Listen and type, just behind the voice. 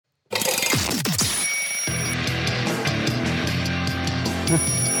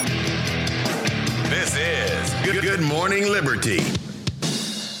Good Morning Liberty.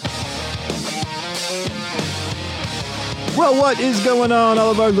 Well, what is going on,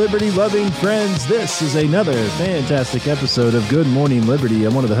 all of our liberty-loving friends? This is another fantastic episode of Good Morning Liberty.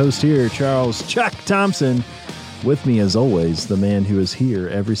 I'm one of the hosts here, Charles Chuck Thompson. With me, as always, the man who is here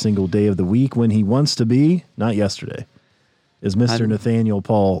every single day of the week when he wants to be, not yesterday, is Mr. Nathaniel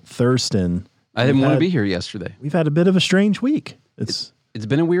Paul Thurston. I didn't want to be here yesterday. We've had a bit of a strange week. It's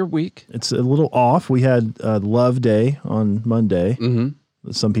been a weird week. It's a little off. We had Love Day on Monday.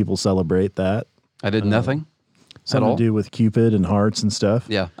 Mm-hmm. Some people celebrate that. I did nothing. Something to do with Cupid and hearts and stuff.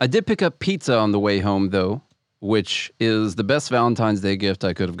 Yeah. I did pick up pizza on the way home, though, which is the best Valentine's Day gift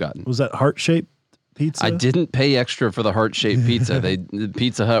I could have gotten. Was that heart-shaped pizza? I didn't pay extra for the heart-shaped pizza.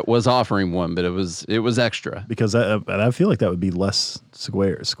 Pizza Hut was offering one, but it was extra. Because I feel like that would be less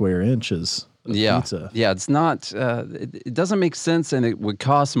square inches of pizza. Yeah, it's not, it doesn't make sense, and it would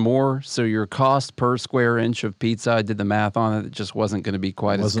cost more, so your cost per square inch of pizza, I did the math on it, it just wasn't going to be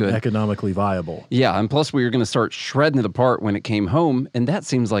quite as good. Wasn't economically viable. Yeah, and plus we were going to start shredding it apart when it came home, and that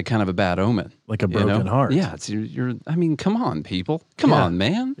seems like kind of a bad omen. Like a broken heart. Yeah, I mean, come on, people. Come on,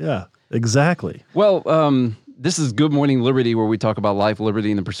 man. Yeah, exactly. Well, this is Good Morning Liberty, where we talk about life,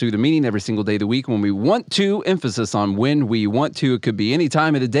 liberty, and the pursuit of meaning every single day of the week when we want to. Emphasis on when we want to. It could be any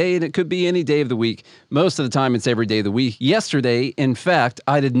time of the day, and it could be any day of the week. Most of the time, it's every day of the week. Yesterday, in fact,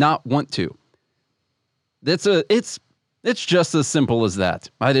 I did not want to. It's just as simple as that.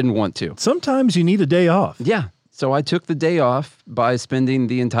 I didn't want to. Sometimes you need a day off. Yeah. So I took the day off by spending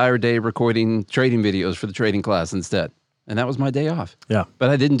the entire day recording trading videos for the trading class instead. And that was my day off. Yeah. But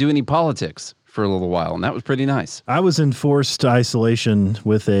I didn't do any politics for a little while, and that was pretty nice. I was in forced isolation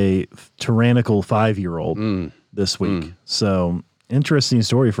with a tyrannical 5-year-old this week. So, interesting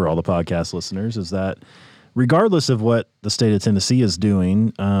story for all the podcast listeners is that regardless of what the state of Tennessee is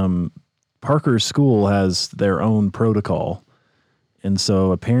doing, Parker's school has their own protocol. And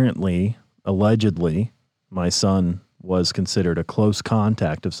so apparently, allegedly, my son was considered a close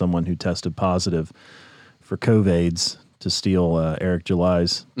contact of someone who tested positive for COVIDs, to steal Eric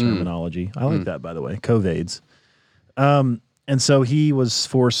July's terminology. I like that, by the way, COVIDs. And so he was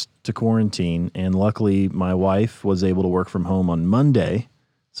forced to quarantine, and luckily my wife was able to work from home on Monday,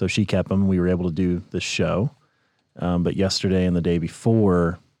 so she kept him. We were able to do the show. But yesterday and the day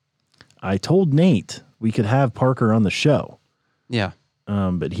before, I told Nate we could have Parker on the show. Yeah.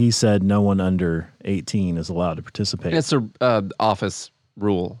 But he said no one under 18 is allowed to participate. It's a office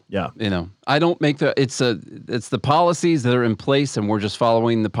rule. Yeah. I don't make it's the policies that are in place, and we're just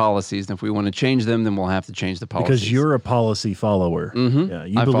following the policies. And if we want to change them, then we'll have to change the policies. Because you're a policy follower. Mm-hmm. Yeah,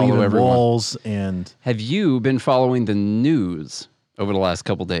 you believe in walls and... Have you been following the news over the last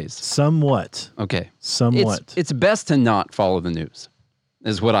couple days? Somewhat. Okay. Somewhat. It's best to not follow the news,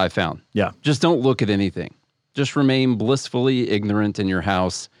 is what I found. Yeah. Just don't look at anything. Just remain blissfully ignorant in your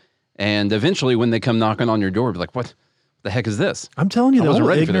house. And eventually, when they come knocking on your door, be like, what the heck is this? I'm telling you, the whole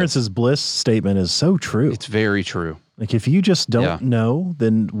ignorance is bliss statement is so true. It's very true. Like, if you just don't know,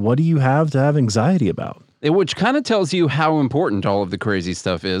 then what do you have to have anxiety about? Which kind of tells you how important all of the crazy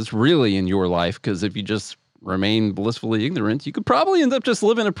stuff is really in your life, because if you just remain blissfully ignorant, you could probably end up just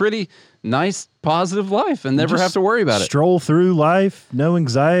living a pretty nice, positive life and never have to worry about it. Stroll through life, no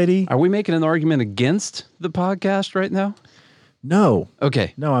anxiety. Are we making an argument against the podcast right now? No.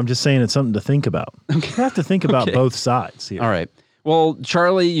 Okay. No, I'm just saying it's something to think about. Okay. You have to think about both sides here. All right. Well,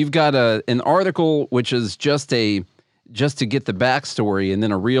 Charlie, you've got an article which is just to get the backstory, and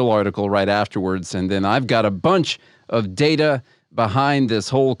then a real article right afterwards. And then I've got a bunch of data behind this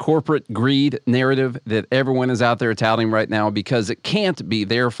whole corporate greed narrative that everyone is out there touting right now, because it can't be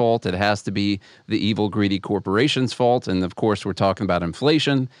their fault. It has to be the evil, greedy corporation's fault. And of course, we're talking about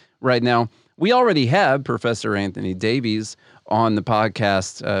inflation right now. We already have Professor Anthony Davies on the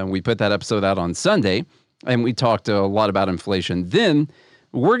podcast. We put that episode out on Sunday, and we talked a lot about inflation. Then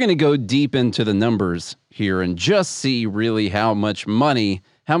we're going to go deep into the numbers here and just see really how much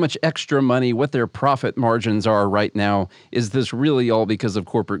extra money, what their profit margins are right now. Is this really all because of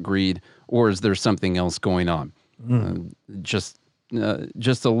corporate greed, or is there something else going on? Just a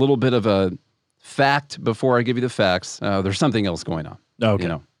little bit of a fact before I give you the facts. There's something else going on.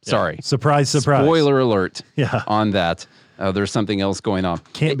 Okay. Sorry. Surprise. Spoiler alert on that. Yeah. There's something else going on.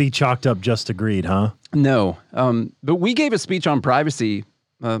 Can't be chalked up just to greed, huh? No. But we gave a speech on privacy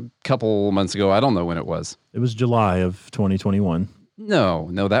a couple months ago. I don't know when it was. It was July of 2021.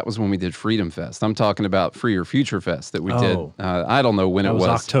 No, that was when we did Freedom Fest. I'm talking about Freer Future Fest that we did. I don't know when it was.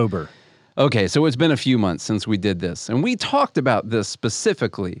 October. Okay, so it's been a few months since we did this. And we talked about this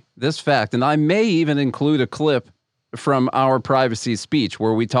specifically, this fact, and I may even include a clip from our privacy speech,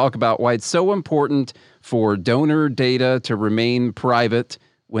 where we talk about why it's so important for donor data to remain private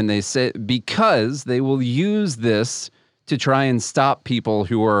when they say, because they will use this to try and stop people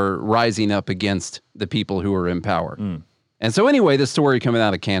who are rising up against the people who are in power. And so anyway, the story coming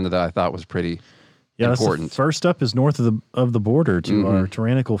out of Canada, I thought was pretty important. First up is north of the border to our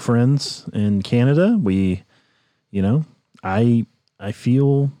tyrannical friends in Canada. I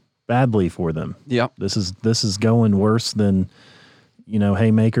feel badly for them. Yeah. This is going worse than,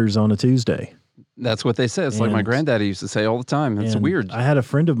 haymakers on a Tuesday. That's what they say. It's like my granddaddy used to say all the time. It's weird. I had a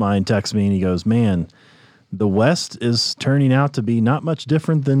friend of mine text me and he goes, "Man, the West is turning out to be not much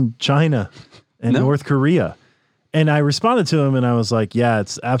different than China and North Korea." And I responded to him and I was like, yeah,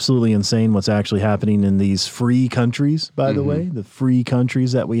 it's absolutely insane what's actually happening in these free countries, by the way, the free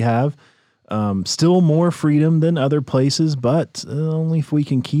countries that we have. Still more freedom than other places, but only if we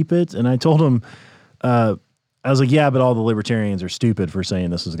can keep it. And I told him, I was like, yeah, but all the libertarians are stupid for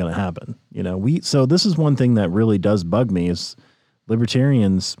saying this is going to happen. So this is one thing that really does bug me is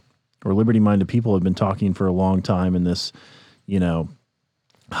libertarians or liberty-minded people have been talking for a long time in this,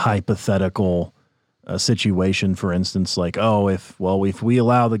 hypothetical situation, for instance, like, if we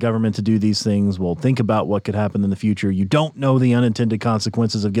allow the government to do these things, we'll think about what could happen in the future. You don't know the unintended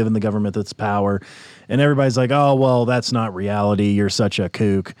consequences of giving the government this power. And everybody's like, that's not reality. You're such a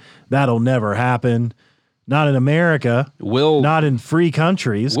kook. That'll never happen. Not in America. Not in free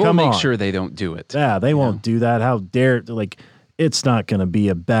countries. We'll make sure they don't do it. Yeah, they won't do that. How dare, it's not going to be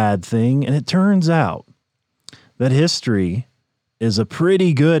a bad thing. And it turns out that history is a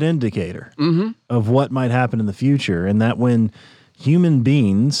pretty good indicator of what might happen in the future. And that when human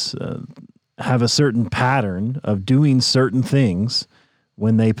beings have a certain pattern of doing certain things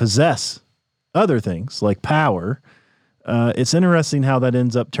when they possess other things like power, it's interesting how that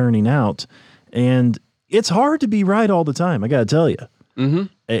ends up turning out. And it's hard to be right all the time. I got to tell you,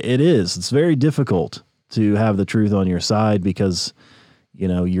 it is. It's very difficult to have the truth on your side because,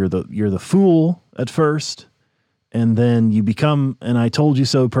 you're the fool at first. And then you become an I told you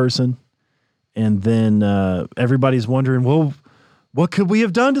so person. And then everybody's wondering, well, what could we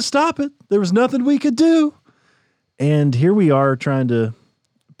have done to stop it? There was nothing we could do. And here we are trying to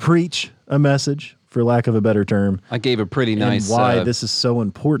preach a message, for lack of a better term. I gave a pretty nice... And why this is so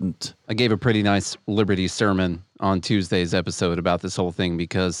important. I gave a pretty nice liberty sermon on Tuesday's episode about this whole thing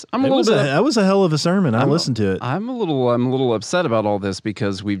because that was a hell of a sermon. I listened to it. I'm a little upset about all this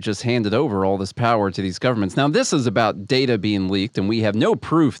because we've just handed over all this power to these governments. Now, this is about data being leaked, and we have no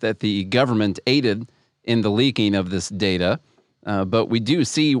proof that the government aided in the leaking of this data. But we do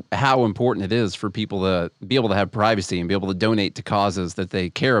see how important it is for people to be able to have privacy and be able to donate to causes that they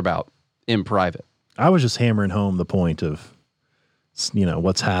care about in private. I was just hammering home the point of,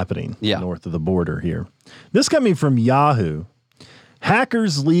 what's happening north of the border here. This coming from Yahoo.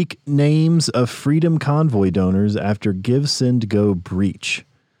 Hackers leak names of Freedom Convoy donors after GiveSendGo breach.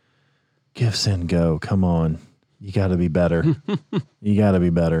 GiveSendGo, come on. You got to be better. You got to be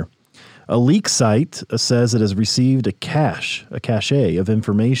better. A leak site says it has received a cache of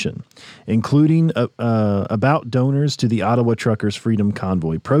information, including about donors to the Ottawa Truckers Freedom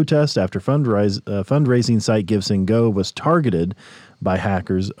Convoy protest after fundraising site GiveSendGo was targeted by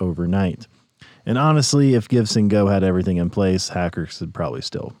hackers overnight. And honestly, if GiveSendGo had everything in place, hackers could probably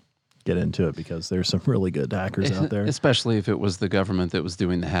still get into it because there's some really good hackers out there. Especially if it was the government that was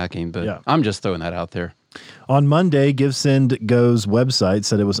doing the hacking. But I'm just throwing that out there. On Monday, GiveSendGo's website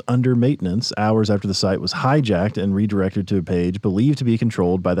said it was under maintenance hours after the site was hijacked and redirected to a page believed to be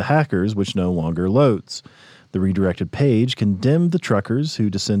controlled by the hackers, which no longer loads. The redirected page condemned the truckers who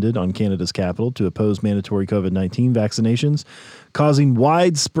descended on Canada's capital to oppose mandatory COVID-19 vaccinations, causing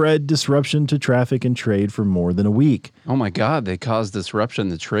widespread disruption to traffic and trade for more than a week. Oh my God, they caused disruption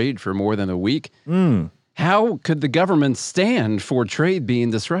to trade for more than a week? How could the government stand for trade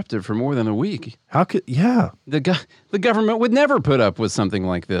being disrupted for more than a week? The government would never put up with something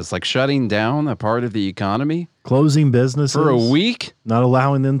like this, like shutting down a part of the economy. Closing businesses. For a week? Not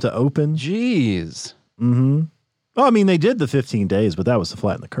allowing them to open. Jeez. Oh, I mean, they did the 15 days, but that was to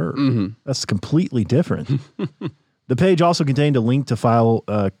flatten the curve. That's completely different. The page also contained a link to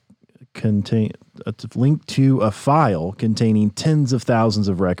link to a file containing tens of thousands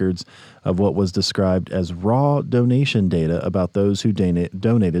of records of what was described as raw donation data about those who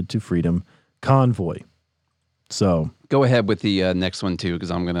donated to Freedom Convoy. So go ahead with the next one too, because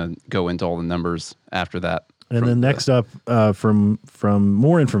I'm going to go into all the numbers after that. And then next up, from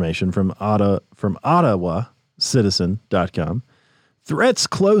more information from OttawaCitizen.com. Threats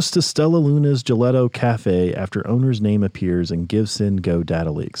close to Stella Luna's Gelato Cafe after owner's name appears in GiveSendGo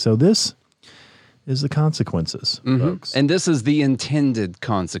data leak. So this is the consequences, folks. And this is the intended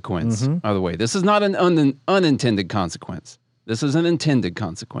consequence, by the way. This is not an unintended consequence. This is an intended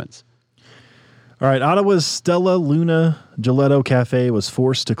consequence. All right, Ottawa's Stella Luna Gelato Cafe was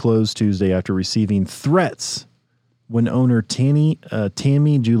forced to close Tuesday after receiving threats when owner Tammy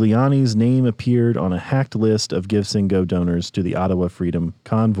Giuliani's name appeared on a hacked list of GiveSendGo donors to the Ottawa Freedom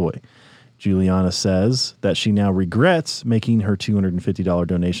Convoy. Giuliana says that she now regrets making her $250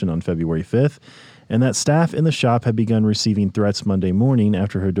 donation on February 5th, and that staff in the shop had begun receiving threats Monday morning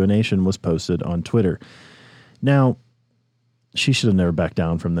after her donation was posted on Twitter. Now, she should have never backed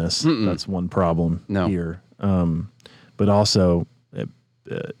down from this. That's one problem here. But also,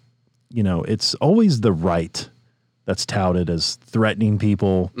 it's always the right that's touted as threatening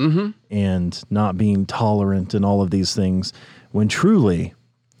people and not being tolerant and all of these things, when truly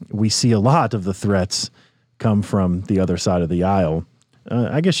we see a lot of the threats come from the other side of the aisle.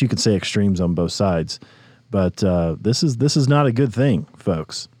 I guess you could say extremes on both sides, but this is not a good thing,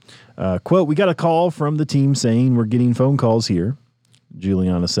 folks. Quote, "We got a call from the team saying we're getting phone calls here,"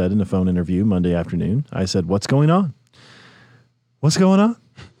 Giuliana said in a phone interview Monday afternoon. I said, "What's going on? What's going on?"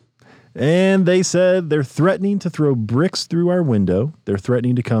 And they said they're threatening to throw bricks through our window. They're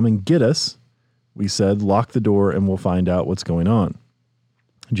threatening to come and get us. We said, "Lock the door and we'll find out what's going on."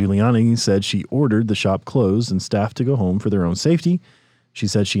 Giuliani said she ordered the shop closed and staff to go home for their own safety. She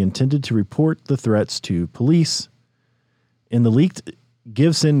said she intended to report the threats to police. In the leaked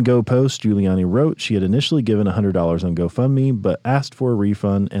GiveSendGo post, Giuliani wrote she had initially given $100 on GoFundMe, but asked for a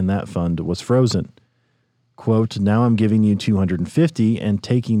refund, and that fund was frozen. Quote, "Now I'm giving you $250 and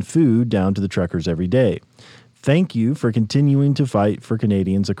taking food down to the truckers every day. Thank you for continuing to fight for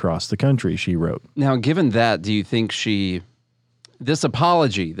Canadians across the country," she wrote. Now, given that, do you think this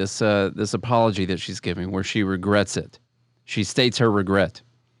apology that she's giving, where she regrets it, she states her regret,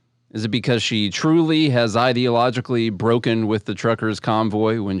 is it because she truly has ideologically broken with the truckers'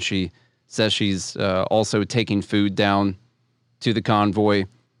 convoy when she says she's also taking food down to the convoy,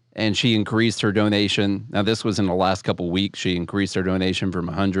 and she increased her donation? Now, this was in the last couple weeks. She increased her donation from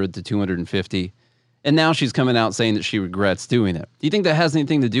 100 to 250, and now she's coming out saying that she regrets doing it. Do you think that has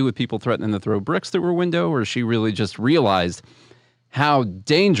anything to do with people threatening to throw bricks through her window, or she really just realized how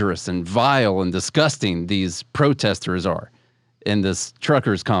dangerous and vile and disgusting these protesters are in this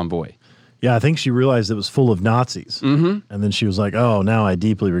truckers' convoy? Yeah, I think she realized it was full of Nazis. And then she was like, "Oh, now I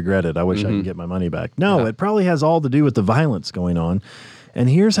deeply regret it. I wish I could get my money back." No, it probably has all to do with the violence going on. And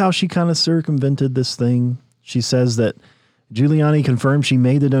here's how she kind of circumvented this thing. She says that Giuliani confirmed she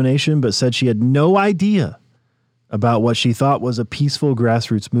made the donation, but said she had no idea about what she thought was a peaceful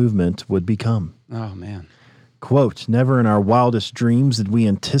grassroots movement would become. Oh, man. Quote, "Never in our wildest dreams did we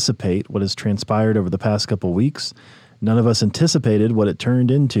anticipate what has transpired over the past couple weeks. None of us anticipated what it turned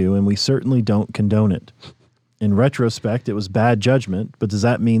into, and we certainly don't condone it. In retrospect, it was bad judgment, but does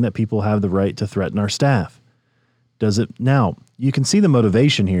that mean that people have the right to threaten our staff? Does it?" Now, you can see the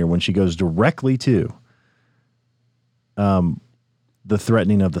motivation here when she goes directly to the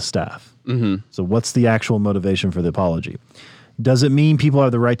threatening of the staff. So what's the actual motivation for the apology? "Does it mean people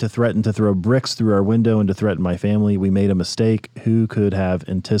have the right to threaten to throw bricks through our window and to threaten my family? We made a mistake. Who could have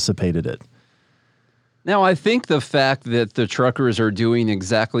anticipated it?" Now, I think the fact that the truckers are doing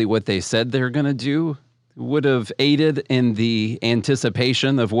exactly what they said they're going to do would have aided in the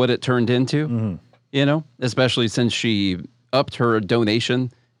anticipation of what it turned into, especially since she upped her donation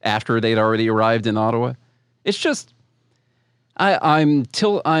after they'd already arrived in Ottawa. It's just, I'm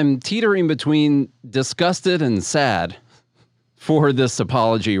teetering between disgusted and sad for this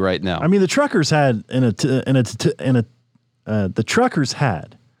apology right now. I mean, the truckers had the truckers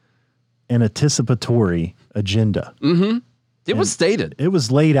had an anticipatory agenda. It was stated. It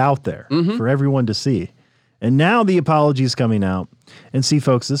was laid out there for everyone to see. And now the apology is coming out. And see,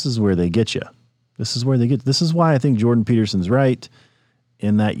 folks, this is where they get you. This is why I think Jordan Peterson's right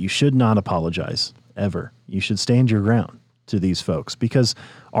in that you should not apologize ever. You should stand your ground to these folks, because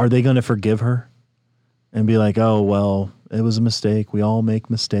are they going to forgive her and be like, "Oh, well, it was a mistake. We all make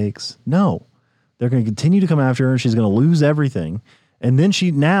mistakes"? No, they're going to continue to come after her. She's going to lose everything. And then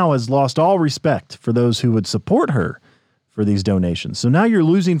she now has lost all respect for those who would support her for these donations. So now you're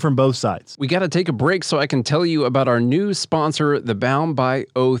losing from both sides. We got to take a break so I can tell you about our new sponsor, the Bound by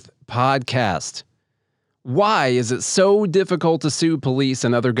Oath podcast. Why is it so difficult to sue police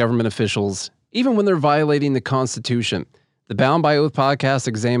and other government officials, even when they're violating the Constitution? The Bound by Oath podcast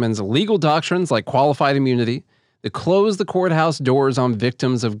examines legal doctrines like qualified immunity that close the courthouse doors on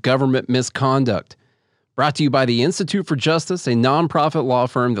victims of government misconduct. Brought to you by the Institute for Justice, a nonprofit law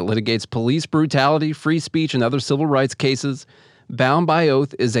firm that litigates police brutality, free speech, and other civil rights cases. Bound by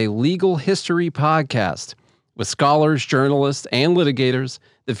Oath is a legal history podcast with scholars, journalists, and litigators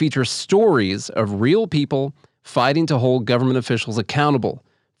that feature stories of real people fighting to hold government officials accountable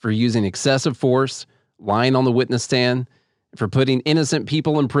for using excessive force, lying on the witness stand, for putting innocent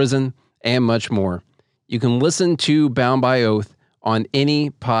people in prison, and much more. You can listen to Bound by Oath on any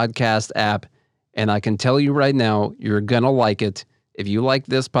podcast app, and I can tell you right now, you're going to like it. If you like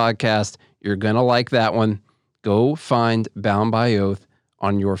this podcast, you're going to like that one. Go find Bound by Oath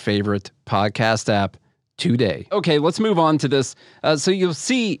on your favorite podcast app today. Okay, let's move on to this. So you'll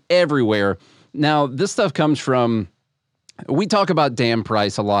see everywhere. Now, this stuff comes from, we talk about Dan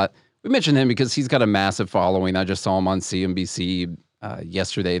Price a lot. We mention him because he's got a massive following. I just saw him on CNBC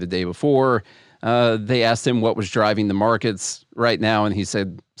yesterday, the day before. They asked him what was driving the markets right now, and he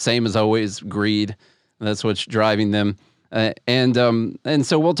said, same as always, greed. That's what's driving them. And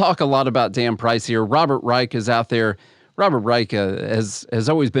so we'll talk a lot about Dan Price here. Robert Reich is out there. Robert Reich has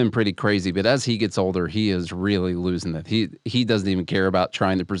always been pretty crazy, but as he gets older, he is really losing it. He doesn't even care about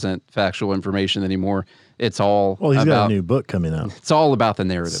trying to present factual information anymore. It's all he's got a new book coming out. It's all about the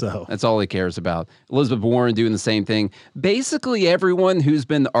narrative. So. That's all he cares about. Elizabeth Warren doing the same thing. Basically, everyone who's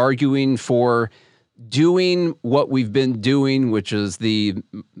been arguing for doing what we've been doing, which is the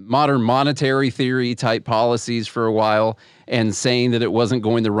modern monetary theory type policies for a while, and saying that it wasn't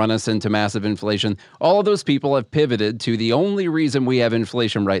going to run us into massive inflation. All of those people have pivoted to the only reason we have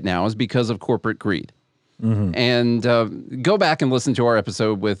inflation right now is because of corporate greed. Mm-hmm. And go back and listen to our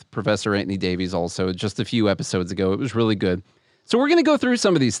episode with Professor Anthony Davies also just a few episodes ago. It was really good. So we're going to go through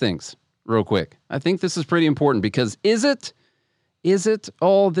some of these things real quick. I think this is pretty important because is it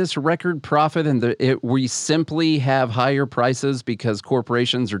all this record profit and we simply have higher prices because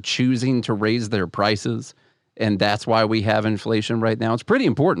corporations are choosing to raise their prices, and that's why we have inflation right now? It's pretty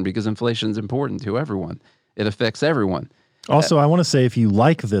important because inflation is important to everyone. It affects everyone. Also, I want to say if you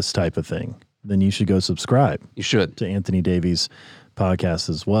like this type of thing, then you should go subscribe. You should. To Anthony Davies' podcast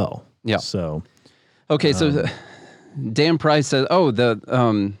as well. Yeah. So. Okay, so Dan Price says,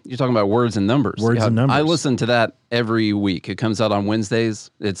 you're talking about Words and Numbers. Words and Numbers. I listen to that every week. It comes out on Wednesdays.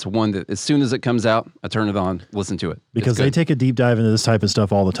 It's one that as soon as it comes out, I turn it on, listen to it. Because they take a deep dive into this type of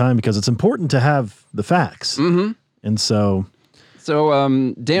stuff all the time because it's important to have the facts. Mm-hmm. And so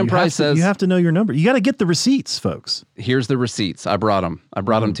Dan Price says, you have to know your number. You got to get the receipts, folks. Here's the receipts. I brought them.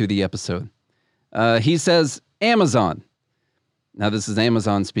 To the episode. He says, Amazon. Now, this is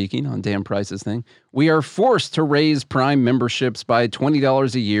Amazon speaking on Dan Price's thing. We are forced to raise Prime memberships by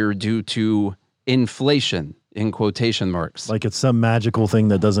 $20 a year due to inflation, in quotation marks. Like it's some magical thing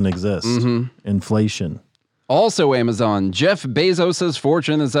that doesn't exist. Mm-hmm. Inflation. Also, Amazon. Jeff Bezos'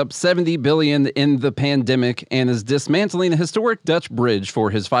 fortune is up $70 billion in the pandemic and is dismantling a historic Dutch bridge for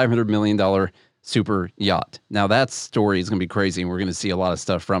his $500 million super yacht. Now, that story is going to be crazy, and we're going to see a lot of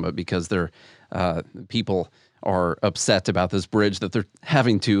stuff from it because people are upset about this bridge that they're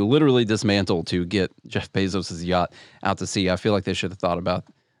having to literally dismantle to get Jeff Bezos' yacht out to sea. I feel like they should have thought about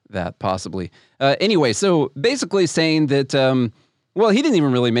that possibly. Anyway, so basically saying that, he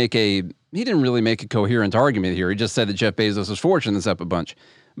didn't really make a coherent argument here. He just said that Jeff Bezos' fortune is up a bunch.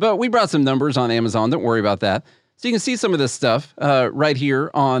 But we brought some numbers on Amazon. Don't worry about that. So you can see some of this stuff right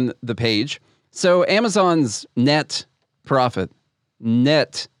here on the page. So Amazon's net profit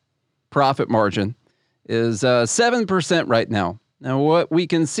margin is 7% right now. Now, what we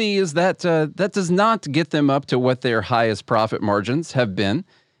can see is that that does not get them up to what their highest profit margins have been.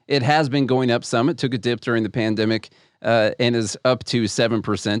 It has been going up some. It took a dip during the pandemic and is up to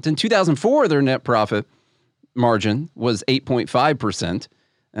 7%. In 2004, their net profit margin was 8.5%.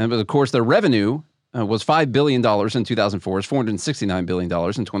 But of course, their revenue was $5 billion in 2004. It's $469 billion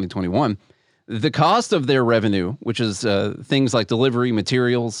in 2021. The cost of their revenue, which is things like delivery,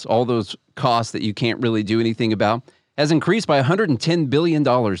 materials, all those costs that you can't really do anything about, has increased by $110 billion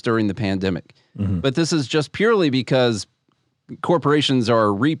during the pandemic. Mm-hmm. But this is just purely because corporations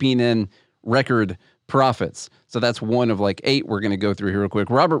are reaping in record profits. So that's one of like 8 we're going to go through here real quick.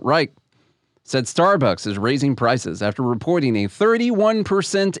 Robert Reich said Starbucks is raising prices after reporting a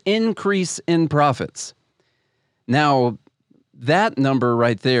 31% increase in profits. Now, that number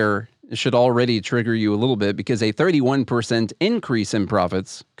right there should already trigger you a little bit because a 31% increase in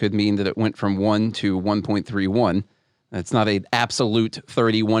profits could mean that it went from 1 to 1.31. That's not an absolute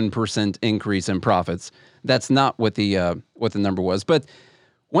 31% increase in profits. That's not what the number was. But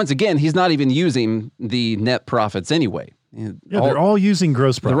once again, he's not even using the net profits anyway. They're all using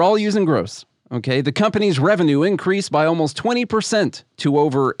gross profits. They're all using gross. Okay, the company's revenue increased by almost 20% to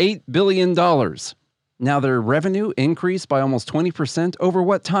over $8 billion. Now, their revenue increased by almost 20% over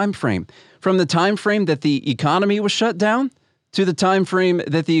what time frame? From the time frame that the economy was shut down to the time frame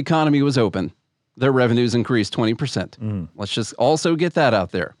that the economy was open, their revenues increased 20%. Let's just also get that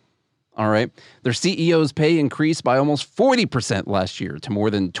out there. All right. Their CEO's pay increased by almost 40% last year to more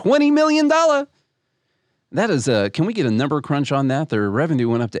than $20 million. That is, can we get a number crunch on that? Their revenue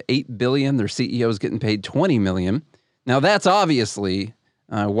went up to $8 billion. Their CEO's getting paid $20 million. Now, that's obviously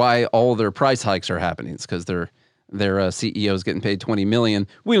why all their price hikes are happening. It's because their CEO's getting paid $20 million.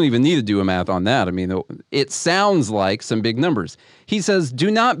 We don't even need to do a math on that. I mean, it sounds like some big numbers. He says, do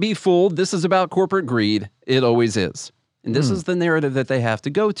not be fooled. This is about corporate greed. It always is. And this is the narrative that they have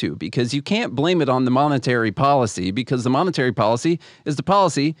to go to, because you can't blame it on the monetary policy, because the monetary policy is the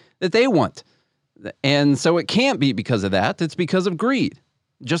policy that they want. And so it can't be because of that. It's because of greed.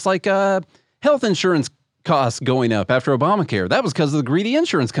 Just like health insurance costs going up after Obamacare. That was because of the greedy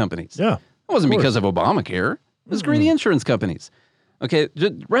insurance companies. Yeah. It wasn't because of Obamacare. It was greedy insurance companies. Okay,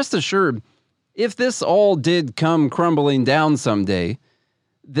 rest assured, if this all did come crumbling down someday,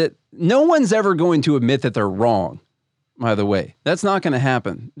 that no one's ever going to admit that they're wrong. By the way, that's not going to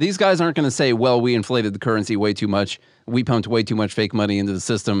happen. These guys aren't going to say, well, we inflated the currency way too much. We pumped way too much fake money into the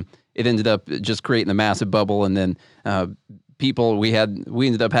system. It ended up just creating a massive bubble. And then we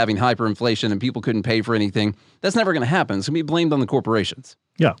ended up having hyperinflation and people couldn't pay for anything. That's never going to happen. It's going to be blamed on the corporations.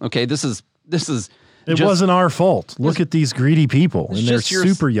 Yeah. Okay. This is. It wasn't our fault. Look at these greedy people and their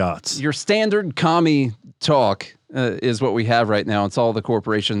super yachts. Your standard commie talk is what we have right now. It's all the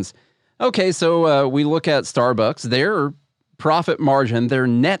corporations. Okay, so we look at Starbucks. Their profit margin, their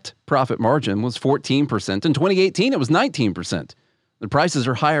net profit margin was 14%. In 2018, it was 19%. The prices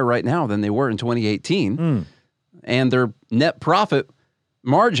are higher right now than they were in 2018. And their net profit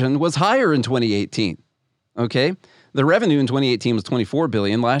margin was higher in 2018. Okay, the revenue in 2018 was $24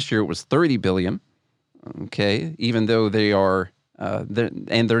 billion. Last year, it was $30 billion. Okay, even though they are,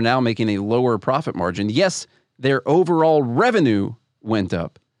 they're now making a lower profit margin. Yes, their overall revenue went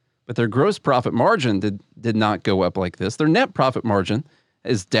up, but their gross profit margin did not go up like this. Their net profit margin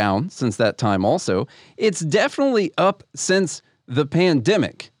is down since that time also. It's definitely up since the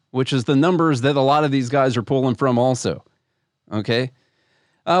pandemic, which is the numbers that a lot of these guys are pulling from also. Okay,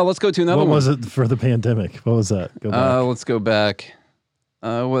 let's go to another one. What was it for the pandemic? What was that? Go back. Let's go back.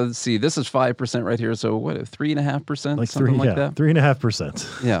 Well, let's see. This is 5% right here. So what, 3.5%? Like something like that?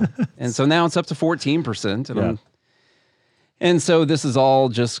 3.5%. Yeah. And so now it's up to 14%. And so this is all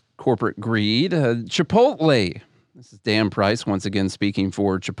just corporate greed. Chipotle. This is Dan Price once again speaking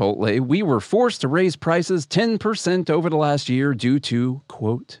for Chipotle. We were forced to raise prices 10% over the last year due to,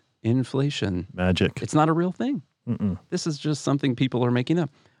 quote, inflation. Magic. It's not a real thing. This is just something people are making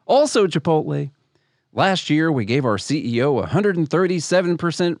up. Also, Chipotle. Last year, we gave our CEO a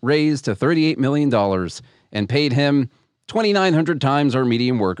 137% raise to $38 million and paid him 2,900 times our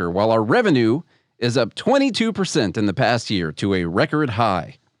median worker, while our revenue is up 22% in the past year to a record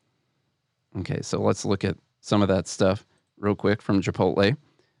high. Okay, so let's look at some of that stuff real quick from Chipotle.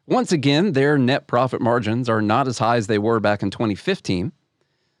 Once again, their net profit margins are not as high as they were back in 2015.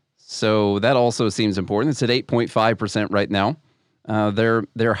 So that also seems important. It's at 8.5% right now.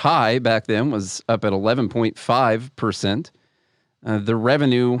 Their high back then was up at 11.5%. The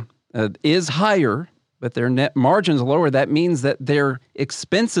revenue is higher, but their net margin's lower. That means that their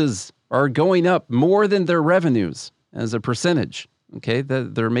expenses are going up more than their revenues as a percentage. Okay,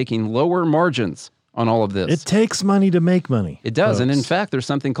 they're making lower margins on all of this. It takes money to make money. It does, folks. and in fact, there's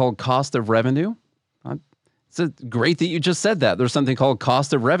something called cost of revenue. It's great that you just said that. There's something called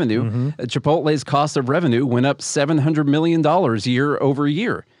cost of revenue. Chipotle's cost of revenue went up $700 million year over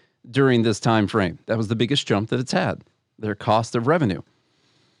year during this time frame. That was the biggest jump that it's had, their cost of revenue.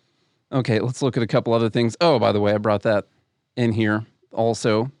 Okay, let's look at a couple other things. Oh, by the way, I brought that in here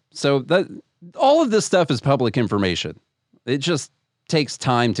also. So all of this stuff is public information. It just takes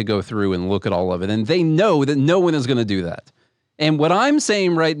time to go through and look at all of it. And they know that no one is going to do that. And what I'm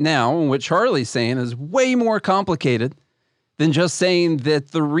saying right now, and what Charlie's saying, is way more complicated than just saying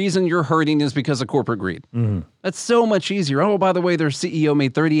that the reason you're hurting is because of corporate greed. That's so much easier. Oh, by the way, their CEO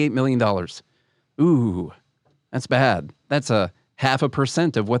made $38 million. Ooh, that's bad. That's a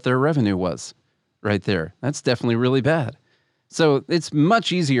 0.5% of what their revenue was right there. That's definitely really bad. So it's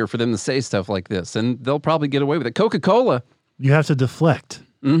much easier for them to say stuff like this, and they'll probably get away with it. Coca-Cola. You have to deflect.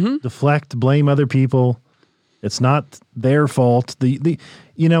 Deflect, blame other people. It's not their fault. And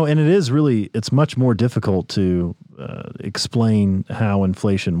it is really, it's much more difficult to explain how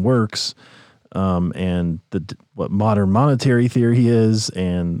inflation works and what modern monetary theory is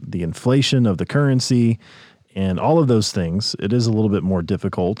and the inflation of the currency and all of those things. It is a little bit more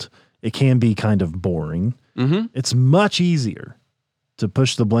difficult. It can be kind of boring. It's much easier to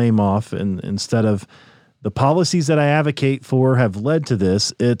push the blame off and instead of The policies that I advocate for have led to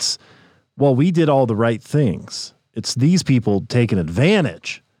this. It's, well, we did all the right things. It's these people taking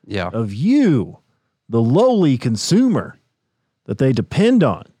advantage of you, the lowly consumer that they depend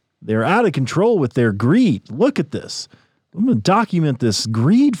on. They're out of control with their greed. Look at this. I'm going to document this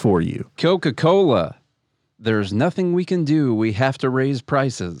greed for you. Coca-Cola. There's nothing we can do. We have to raise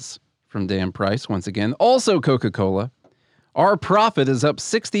prices. From Dan Price, once again. Also Coca-Cola. Our profit is up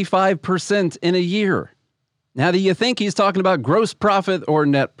 65% in a year. Now, do you think he's talking about gross profit or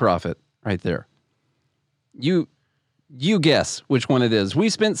net profit right there? You guess which one it is. We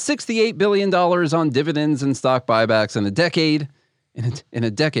spent $68 billion on dividends and stock buybacks in a decade. In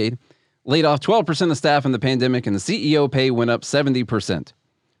a decade, laid off 12% of staff in the pandemic, and the CEO pay went up 70%.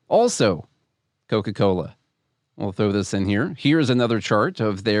 Also, Coca-Cola. We'll throw this in here. Here's another chart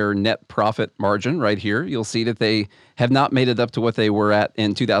of their net profit margin right here. You'll see that they have not made it up to what they were at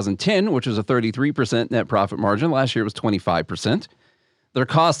in 2010, which was a 33% net profit margin. Last year it was 25%. Their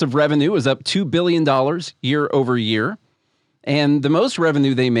cost of revenue is up $2 billion year over year. And the most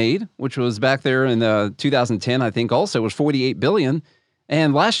revenue they made, which was back there in 2010, I think also was $48 billion.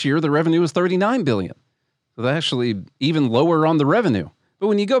 And last year the revenue was $39 billion. So they're actually even lower on the revenue. But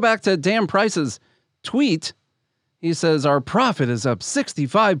when you go back to Dan Price's tweet, he says, our profit is up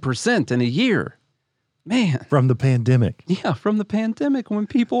 65% in a year. Man. From the pandemic. Yeah, from the pandemic when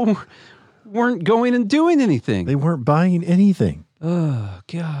people weren't going and doing anything. They weren't buying anything. Oh,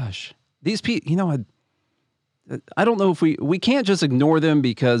 gosh. These people, I don't know if we can't just ignore them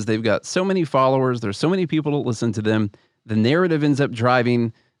because they've got so many followers. There's so many people that listen to them. The narrative ends up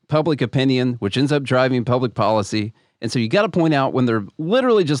driving public opinion, which ends up driving public policy. And so you got to point out when they're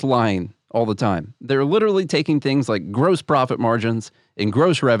literally just lying all the time. They're literally taking things like gross profit margins and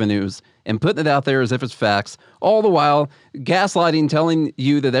gross revenues and putting it out there as if it's facts, all the while gaslighting, telling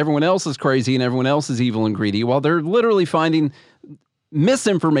you that everyone else is crazy and everyone else is evil and greedy, while they're literally finding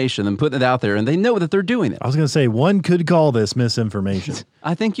misinformation and putting it out there, and they know that they're doing it. I was going to say, one could call this misinformation.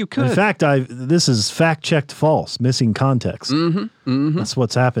 I think you could. In fact, this is fact-checked false, missing context. That's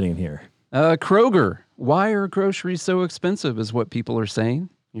what's happening here. Kroger. Why are groceries so expensive is what people are saying.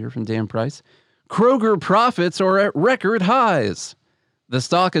 You're from Dan Price. Kroger profits are at record highs. The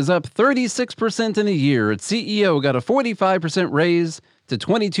stock is up 36% in a year. Its CEO got a 45% raise to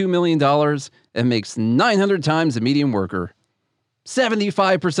 $22 million and makes 900 times the median worker.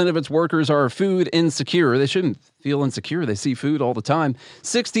 75% of its workers are food insecure. They shouldn't feel insecure. They see food all the time.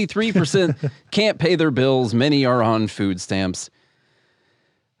 63% can't pay their bills. Many are on food stamps.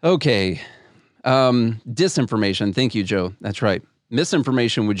 Okay. Disinformation. Thank you, Joe. That's right.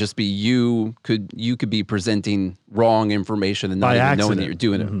 Misinformation would just be you could be presenting wrong information and not even knowing that you're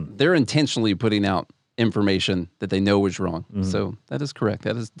doing it. They're intentionally putting out information that they know is wrong. So that is correct.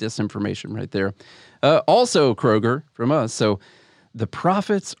 That is disinformation right there. Also, Kroger from us. So the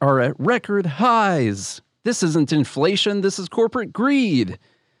profits are at record highs. This isn't inflation. This is corporate greed.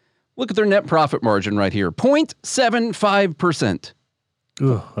 Look at their net profit margin right here. 0.75%.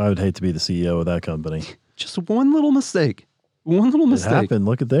 Ooh, I would hate to be the CEO of that company. Just one little mistake. One little mistake. It happened.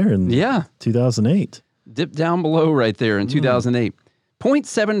 Look at there in 2008. Dipped down below right there in 2008.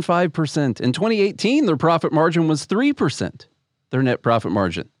 0.75%. In 2018, their profit margin was 3%, their net profit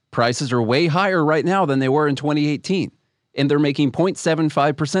margin. Prices are way higher right now than they were in 2018, and they're making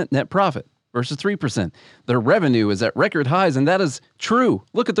 0.75% net profit versus 3%. Their revenue is at record highs, and that is true.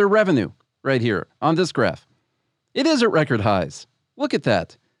 Look at their revenue right here on this graph. It is at record highs. Look at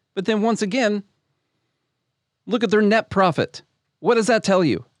that. But then once again, look at their net profit. What does that tell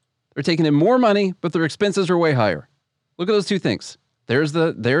you? They're taking in more money, but their expenses are way higher. Look at those two things. There's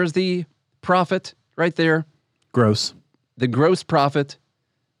the profit right there. Gross. The gross profit.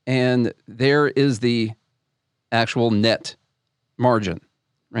 And there is the actual net margin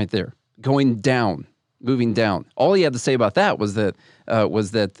right there. Going down, moving down. All he had to say about that was that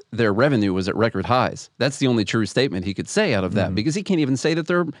their revenue was at record highs. That's the only true statement he could say out of that, because he can't even say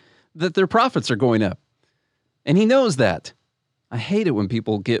that their profits are going up. And he knows that. I hate it when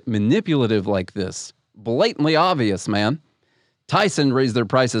people get manipulative like this. Blatantly obvious, man. Tyson raised their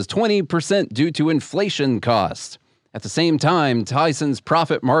prices 20% due to inflation costs. At the same time, Tyson's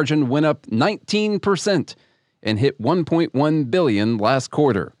profit margin went up 19% and hit $1.1 billion last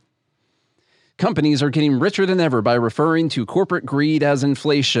quarter. Companies are getting richer than ever by referring to corporate greed as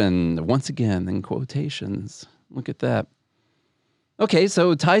inflation. Once again, in quotations. Look at that. Okay,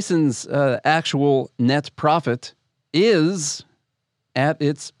 so Tyson's actual net profit is at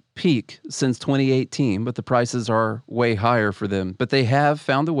its peak since 2018, but the prices are way higher for them. But they have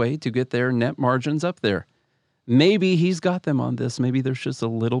found a way to get their net margins up there. maybe he's got them on this. Maybe there's just a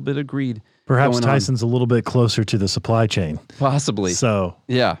little bit of greed. Perhaps going on. Tyson's a little bit closer to the supply chain. Possibly. So,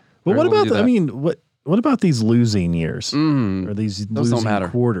 Yeah. but what Very well about, do that. I mean, what about these losing years or these Those don't losing matter.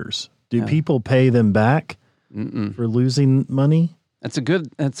 quarters? Do people pay them back for losing money? That's a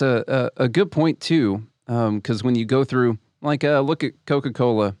good point too. Because when you go through, like, look at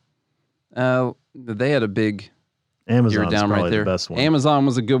Coca-Cola, they had a big year Amazon's down probably right there. the best one. Amazon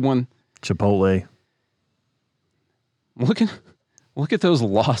was a good one. Chipotle, Look at those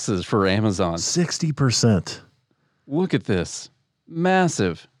losses for Amazon. 60%. Look at this.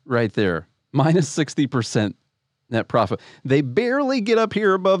 Massive right there. Minus 60% net profit. They barely get up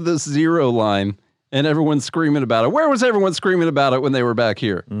here above this zero line, and everyone's screaming about it. Where was everyone screaming about it when they were back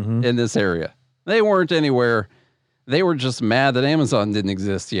here in this area? They weren't anywhere. They were just mad that Amazon didn't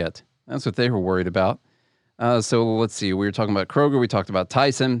exist yet. That's what they were worried about. So let's see. We were talking about Kroger. We talked about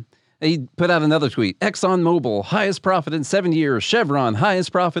Tyson. He put out another tweet. ExxonMobil, highest profit in 7 years. Chevron,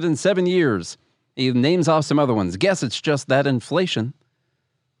 highest profit in 7 years. He names off some other ones. Guess it's just that inflation.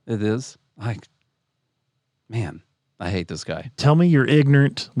 It is. Man, I hate this guy. Tell me you're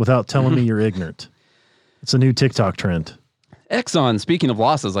ignorant without telling me you're ignorant. It's a new TikTok trend. Exxon, speaking of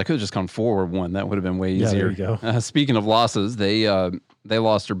losses, I could have just come forward one. That would have been way easier. Yeah, there you go. Speaking of losses, they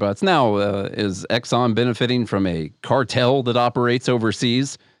lost their butts. Now, is Exxon benefiting from a cartel that operates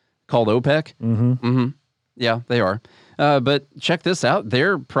overseas called OPEC? Yeah, they are. But check this out.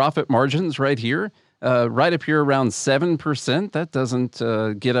 Their profit margins right here, right up here around 7%. That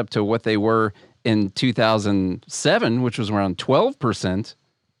doesn't get up to what they were in 2007, which was around 12%.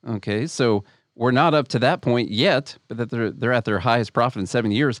 Okay, so we're not up to that point yet, but that they're at their highest profit in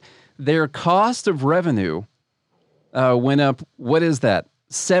 7 years. Their cost of revenue went up, what is that?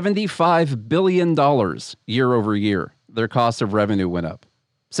 $75 billion year over year. Their cost of revenue went up.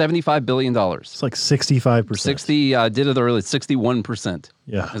 $75 billion. It's like 65%. 60, I did it early, 61%.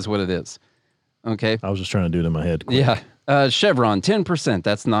 Yeah. Is what it is. Okay. I was just trying to do it in my head. Quick. Yeah. Chevron, 10%.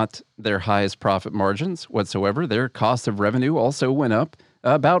 That's not their highest profit margins whatsoever. Their cost of revenue also went up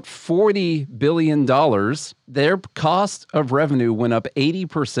about $40 billion. Their cost of revenue went up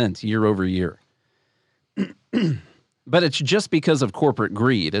 80% year over year. But it's just because of corporate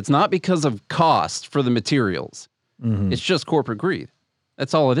greed. It's not because of cost for the materials. It's just corporate greed.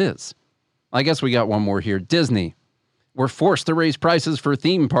 That's all it is. I guess we got one more here. Disney. We're forced to raise prices for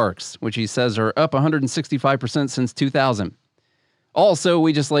theme parks, which he says are up 165% since 2000. Also,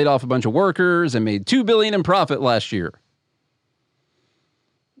 we just laid off a bunch of workers and made $2 billion in profit last year.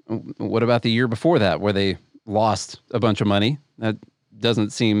 What about the year before that, where they lost a bunch of money? That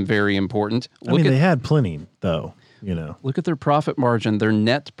doesn't seem very important. They had plenty, though. You know, Look at their profit margin, their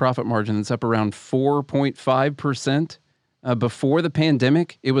net profit margin. It's up around 4.5%. Before the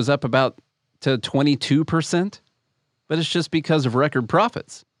pandemic, it was up about to 22%. But it's just because of record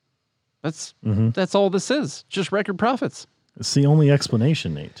profits. That's all this is. Just record profits. it's the only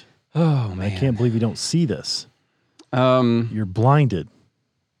explanation, Nate. Oh, I man. can't believe you don't see this. You're blinded.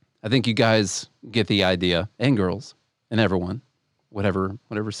 I think you guys get the idea, and girls, and everyone, whatever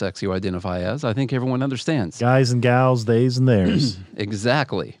sex you identify as. I think everyone understands. Guys and gals, theys and theirs.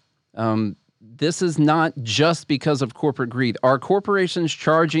 Exactly. This is not just because of corporate greed. Are corporations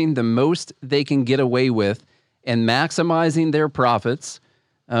charging the most they can get away with and maximizing their profits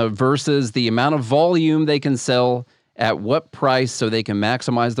versus the amount of volume they can sell at what price so they can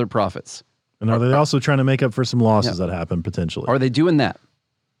maximize their profits? And are they also trying to make up for some losses that happen potentially? Are they doing that?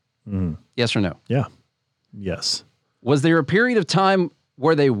 Yes or no? Yeah. Yes. Was there a period of time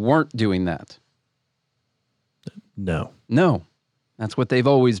where they weren't doing that? No. No. That's what they've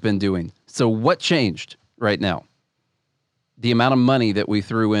always been doing. So what changed right now? The amount of money that we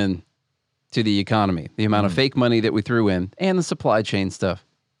threw in to the economy, the amount of fake money that we threw in, and the supply chain stuff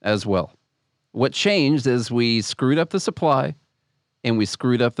as well. What changed is we screwed up the supply and we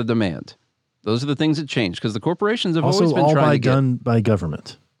screwed up the demand. Those are the things that changed because the corporations have Also, always been all trying to get. done by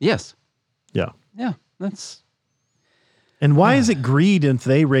government. Yes. Yeah. Yeah. That's And why is it greed if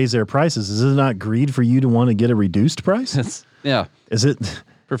they raise their prices? Is it not greed for you to want to get a reduced price? yeah. Is it?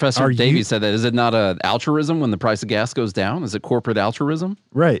 Professor Are Davies you- said that. Is it not altruism when the price of gas goes down? Is it corporate altruism?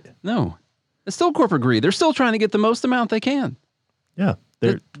 Right. No. It's still corporate greed. They're still trying to get the most amount they can. Yeah.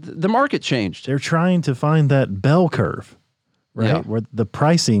 The market changed. They're trying to find that bell curve, right? Yeah. Where the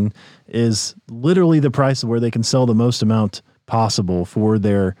pricing is literally the price of where they can sell the most amount possible for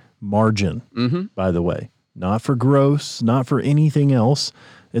their margin, by the way. Not for gross, not for anything else.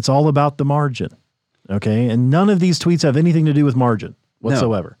 It's all about the margin, okay? And none of these tweets have anything to do with margin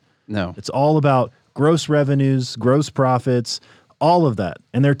whatsoever. No. It's all about gross revenues, gross profits, all of that.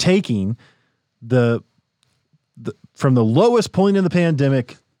 And they're taking the from the lowest point in the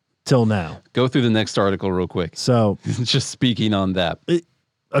pandemic till now. Go through the next article real quick. So Just speaking on that.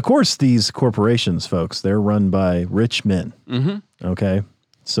 of course, these corporations, folks, they're run by rich men. Mm-hmm. Okay.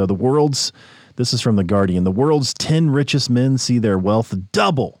 So this is from The Guardian. The world's 10 richest men see their wealth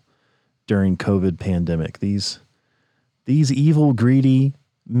double during COVID pandemic. These evil, greedy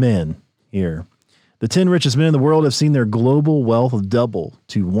men here. The 10 richest men in the world have seen their global wealth double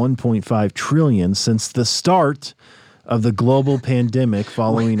to $1.5 trillion since the start of the global pandemic,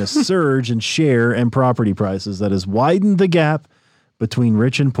 following a surge in share and property prices that has widened the gap between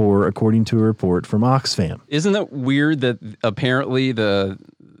rich and poor, according to a report from Oxfam. Isn't it weird that apparently the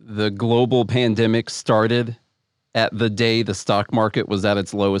global pandemic started at the day the stock market was at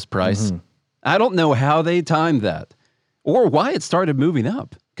its lowest price? Mm-hmm. I don't know how they timed that or why it started moving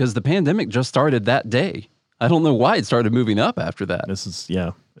up, because the pandemic just started that day. I don't know why it started moving up after that.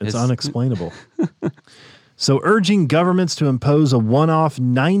 It's unexplainable. So urging governments to impose a one-off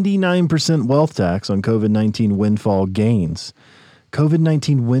 99% wealth tax on COVID-19 windfall gains.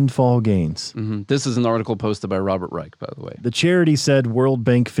 COVID-19 windfall gains. Mm-hmm. This is an article posted by Robert Reich, by the way. The charity said World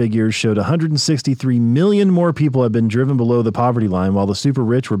Bank figures showed 163 million more people have been driven below the poverty line, while the super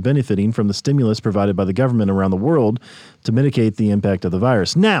rich were benefiting from the stimulus provided by the government around the world to mitigate the impact of the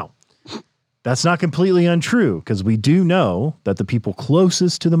virus. Now, that's not completely untrue, because we do know that the people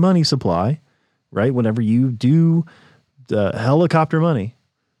closest to the money supply, right, whenever you do helicopter money,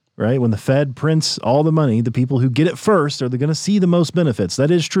 right? When the Fed prints all the money, the people who get it first are going to see the most benefits.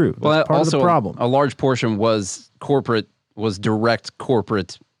 That is true. That's well, part also, of the problem. A large portion was direct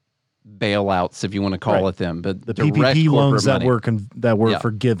corporate bailouts, if you want to call it them. But the PPP loans that were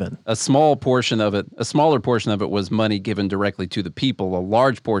forgiven. A smaller portion of it was money given directly to the people. A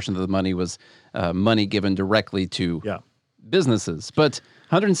large portion of the money was money given directly to businesses. But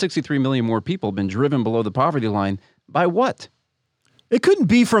 163 million more people have been driven below the poverty line by what? It couldn't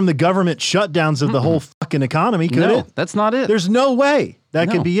be from the government shutdowns of the whole fucking economy, could it? That's not it. There's no way that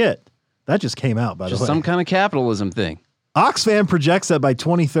could be it. That just came out, by the way. Just some kind of capitalism thing. Oxfam projects that by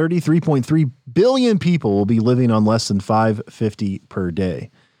 2030, 3.3 billion people will be living on less than $5.50 per day.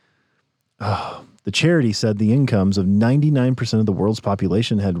 Oh, the charity said the incomes of 99% of the world's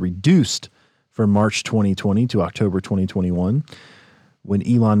population had reduced from March 2020 to October 2021, when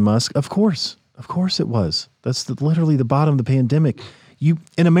Elon Musk, of course it was. That's literally the bottom of the pandemic.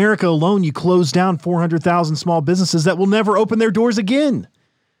 In America alone, you closed down 400,000 small businesses that will never open their doors again.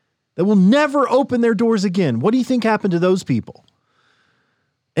 What do you think happened to those people?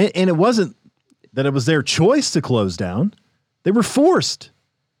 And it wasn't that it was their choice to close down. They were forced,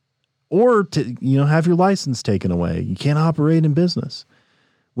 or to have your license taken away. You can't operate in business.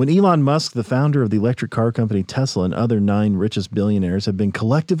 When Elon Musk, the founder of the electric car company Tesla, and other 9 richest billionaires have been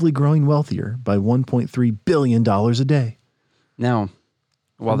collectively growing wealthier by $1.3 billion a day. Now,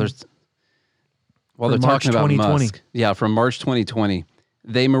 while they're talking about Musk, from March 2020,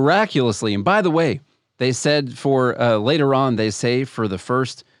 they miraculously, and by the way, they said for later on, they say for the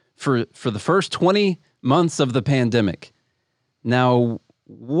first 20 months of the pandemic. Now,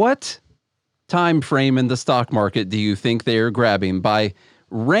 what time frame in the stock market do you think they are grabbing by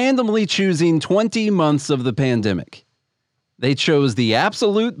randomly choosing 20 months of the pandemic? They chose the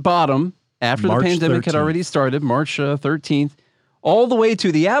absolute bottom after the pandemic had already started, March 13th, all the way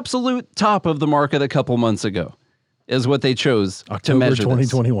to the absolute top of the market a couple months ago is what they chose to measure October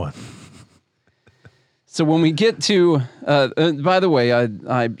 2021. So when we get to, by the way,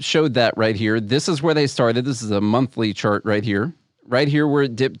 I showed that right here. This is where they started. This is a monthly chart right here where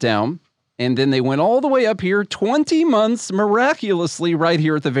it dipped down. And then they went all the way up here, 20 months, miraculously right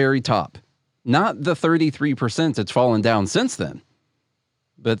here at the very top. Not the 33% it's fallen down since then,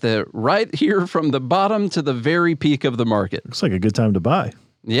 but the right here from the bottom to the very peak of the market. Looks like a good time to buy.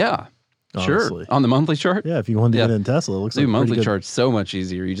 Yeah, honestly. Sure. On the monthly chart? Yeah, if you wanted to get in Tesla, it looks like a monthly chart's so much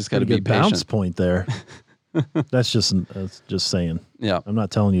easier. You just got to be patient. Bounce point there. That's just saying. Yeah. I'm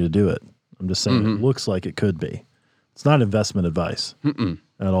not telling you to do it. I'm just saying it looks like it could be. It's not investment advice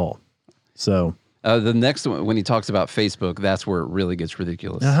at all. So the next one, when he talks about Facebook, that's where it really gets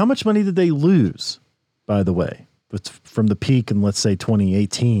ridiculous. Now, how much money did they lose, by the way, from the peak in, let's say,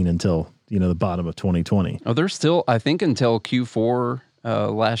 2018 until the bottom of 2020? Oh, they're still, I think, until Q4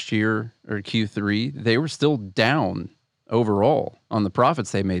 last year or Q3, they were still down overall on the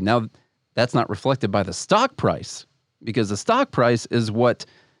profits they made. Now, that's not reflected by the stock price, because the stock price is what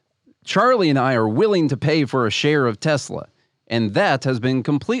Charlie and I are willing to pay for a share of Tesla. And that has been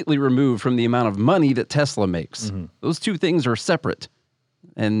completely removed from the amount of money that Tesla makes. Mm-hmm. Those two things are separate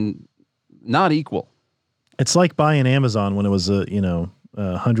and not equal. It's like buying Amazon when it was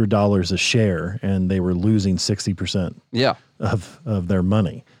 $100 a share, and they were losing 60% Yeah. of their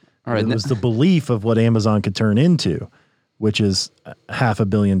money. All right. It was the belief of what Amazon could turn into, which is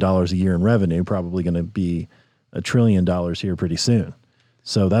 $500 million a year in revenue, probably going to be $1 trillion here pretty soon.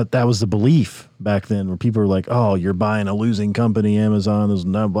 So that was the belief back then, where people were like, "Oh, you're buying a losing company, Amazon. There's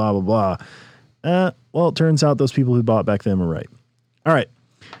no blah blah blah." Well, it turns out those people who bought back then were right. All right.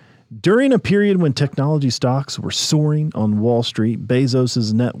 During a period when technology stocks were soaring on Wall Street,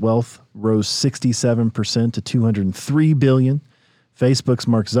 Bezos's net wealth rose 67% to $203 billion. Facebook's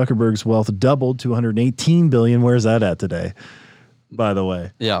Mark Zuckerberg's wealth doubled to $118 billion. Where's that at today, by the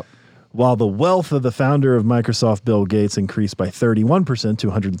way? Yeah. While the wealth of the founder of Microsoft, Bill Gates, increased by 31% to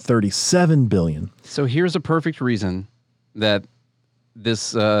 $137 billion. So here's a perfect reason that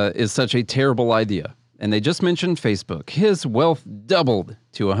this is such a terrible idea. And they just mentioned Facebook. His wealth doubled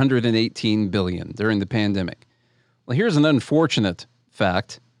to $118 billion during the pandemic. Well, here's an unfortunate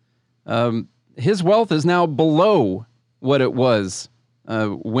fact. His wealth is now below what it was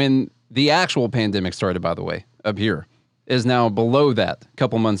when the actual pandemic started, by the way, up here. Is now below that a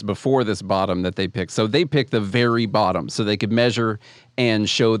couple months before this bottom that they picked. So they picked the very bottom so they could measure and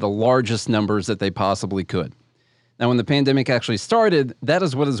show the largest numbers that they possibly could. Now, when the pandemic actually started, that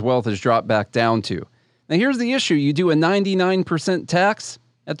is what his wealth has dropped back down to. Now, here's the issue. You do a 99% tax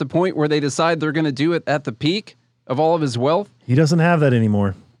at the point where they decide they're going to do it at the peak of all of his wealth. He doesn't have that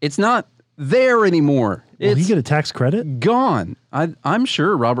anymore. It's not there anymore. Will It's he get a tax credit? gone. I'm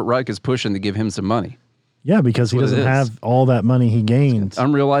sure Robert Reich is pushing to give him some money. Yeah, because he doesn't have all that money he gained.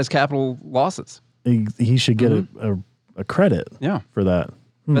 Unrealized capital losses. He should get a credit for that.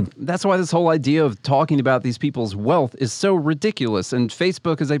 But that's why this whole idea of talking about these people's wealth is so ridiculous. And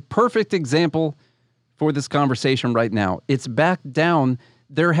Facebook is a perfect example for this conversation right now. It's back down.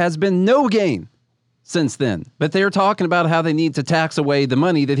 There has been no gain since then. But they're talking about how they need to tax away the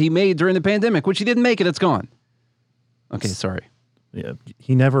money that he made during the pandemic, which he didn't make it. It's gone. Okay, sorry. Yeah,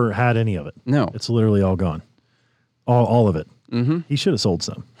 he never had any of it. No. It's literally all gone. All of it. Mm-hmm. He should have sold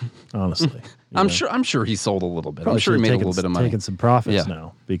some, honestly. I'm sure he sold a little bit. I'm sure he made a little bit of money. Taking some profits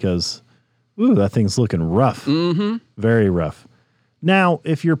now because, that thing's looking rough. Mm-hmm. Very rough. Now,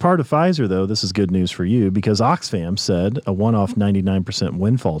 if you're part of Pfizer, though, this is good news for you because Oxfam said a one-off 99%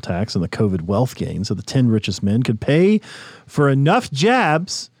 windfall tax on the COVID wealth gains of the 10 richest men could pay for enough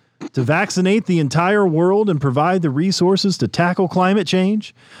jabs to vaccinate the entire world and provide the resources to tackle climate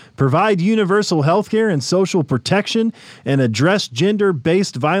change, provide universal health care and social protection, and address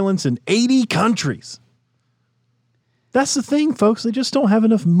gender-based violence in 80 countries. That's the thing, folks. They just don't have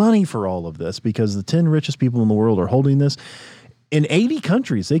enough money for all of this because the 10 richest people in the world are holding this. In 80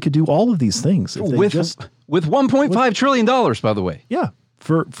 countries, they could do all of these things. If they with $1.5 trillion, by the way. Yeah,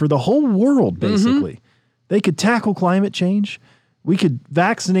 for the whole world, basically. They could tackle climate change. We could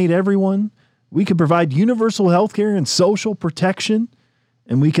vaccinate everyone. We could provide universal health care and social protection.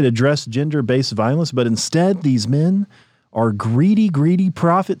 And we could address gender-based violence. But instead, these men are greedy,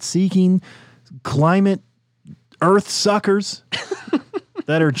 profit-seeking, climate earth suckers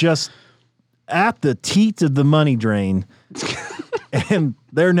that are just at the teat of the money drain. And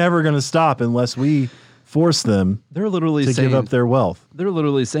they're never going to stop unless we force them to give up their wealth. They're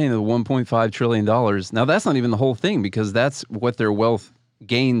literally saying that $1.5 trillion. Now, that's not even the whole thing because that's what their wealth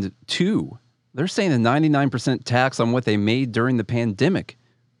gained to. They're saying a 99% tax on what they made during the pandemic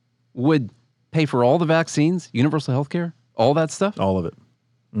would pay for all the vaccines, universal health care, all that stuff. All of it.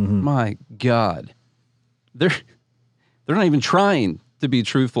 My God. They're not even trying to be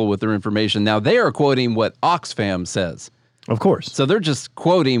truthful with their information. Now, they are quoting what Oxfam says. Of course. So they're just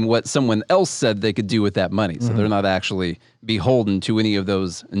quoting what someone else said they could do with that money. So they're not actually beholden to any of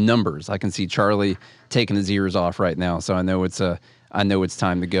those numbers. I can see Charlie taking his ears off right now. So I know it's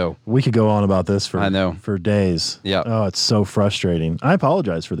time to go. We could go on about this for days. Yeah. Oh, it's so frustrating. I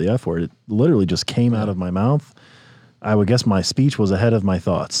apologize for the F word. It literally just came out of my mouth. I would guess my speech was ahead of my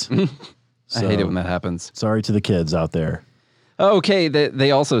thoughts. I hate it when that happens. Sorry to the kids out there. Okay, they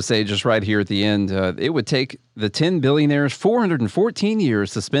also say just right here at the end, it would take the 10 billionaires 414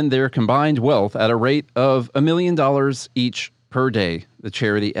 years to spend their combined wealth at a rate of $1 million each per day, the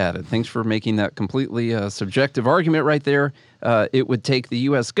charity added. Thanks for making that completely subjective argument right there. It would take the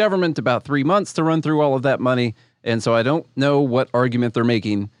U.S. government about 3 months to run through all of that money, and so I don't know what argument they're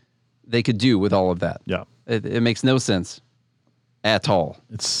making they could do with all of that. Yeah. It makes no sense at all.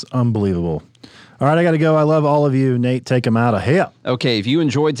 It's unbelievable. All right, I got to go. I love all of you. Nate, take them out of here. Okay, if you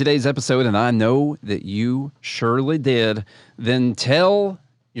enjoyed today's episode, and I know that you surely did, then tell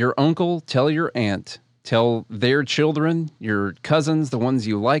your uncle, tell your aunt, Tell their children, your cousins, the ones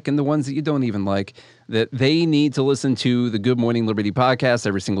you like and the ones that you don't even like, that they need to listen to the Good Morning Liberty podcast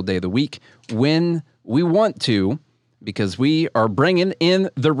every single day of the week when we want to, because we are bringing in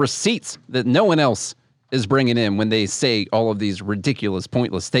the receipts that no one else is bringing in when they say all of these ridiculous,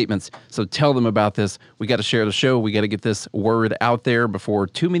 pointless statements. So tell them about this. We got to share the show. We got to get this word out there before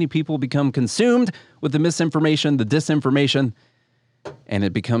too many people become consumed with the misinformation, the disinformation, and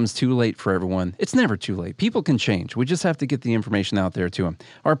it becomes too late for everyone. It's never too late. People can change. We just have to get the information out there to them.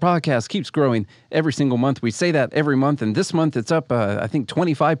 Our podcast keeps growing every single month. We say that every month, and this month it's up, I think,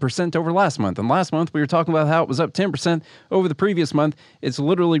 25% over last month. And last month we were talking about how it was up 10% over the previous month. It's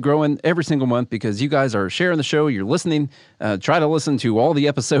literally growing every single month because you guys are sharing the show. You're listening. Try to listen to all the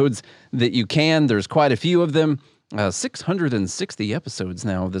episodes that you can. There's quite a few of them. 660 episodes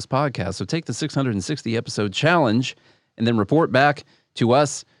now of this podcast. So take the 660 episode challenge and then report back to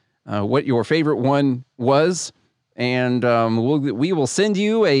us what your favorite one was, and we will send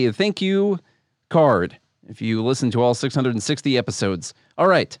you a thank you card if you listen to all 660 episodes. All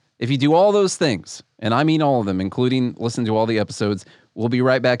right, if you do all those things, and I mean all of them, including listen to all the episodes, we'll be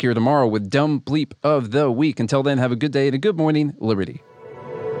right back here tomorrow with Dumb Bleep of the Week. Until then, have a good day and a good morning, Liberty.